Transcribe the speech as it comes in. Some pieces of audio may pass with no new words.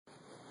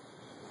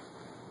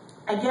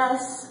I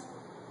guess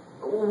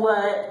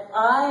what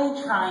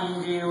I try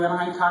and do when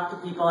I talk to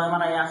people, and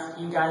what I ask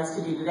you guys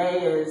to do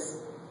today, is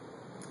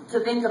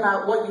to think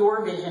about what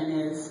your vision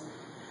is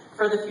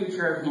for the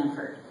future of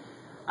Hanford.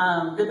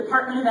 The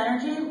Department of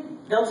Energy,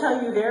 they'll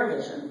tell you their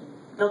vision.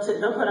 They'll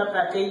put up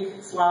that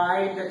big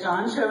slide that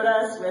John showed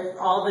us with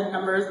all the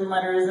numbers and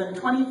letters and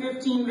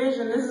 2015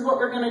 vision, this is what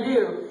we're going to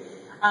do.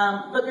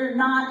 But they're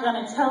not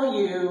going to tell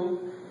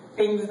you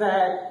things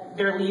that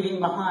they're leaving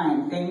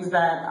behind, things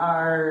that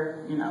are,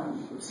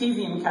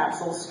 cesium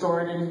capsules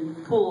stored in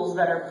pools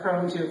that are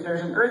prone to, if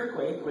there's an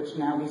earthquake, which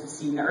now we've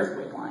seen the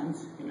earthquake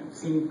lines,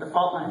 seen the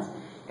fault lines.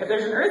 If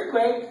there's an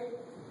earthquake,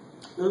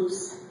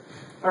 oops,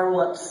 or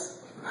whoops.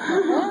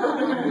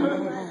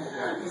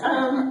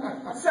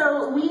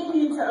 So we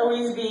need to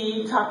always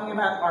be talking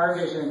about our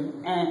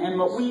vision and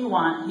what we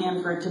want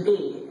Hanford to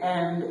be.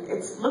 And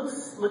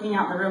looking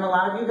out in the room, a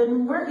lot of you have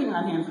been working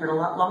on Hanford a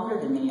lot longer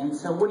than me. And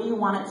so what do you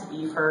want it to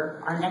be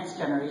for our next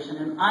generation?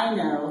 And I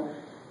know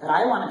that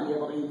I want to be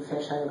able to eat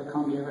fish out of the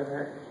Columbia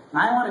River.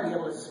 And I want to be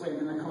able to swim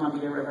in the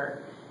Columbia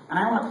River. And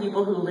I want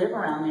people who live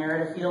around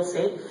there to feel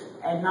safe.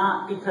 And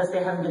not because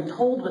they haven't been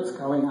told what's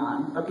going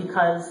on, but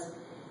because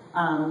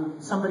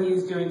somebody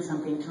is doing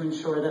something to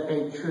ensure that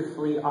they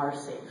truthfully are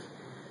safe.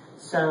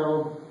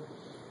 So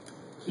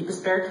keep a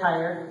spare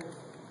tire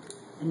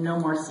and no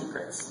more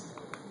secrets.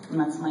 And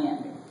that's my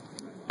ending.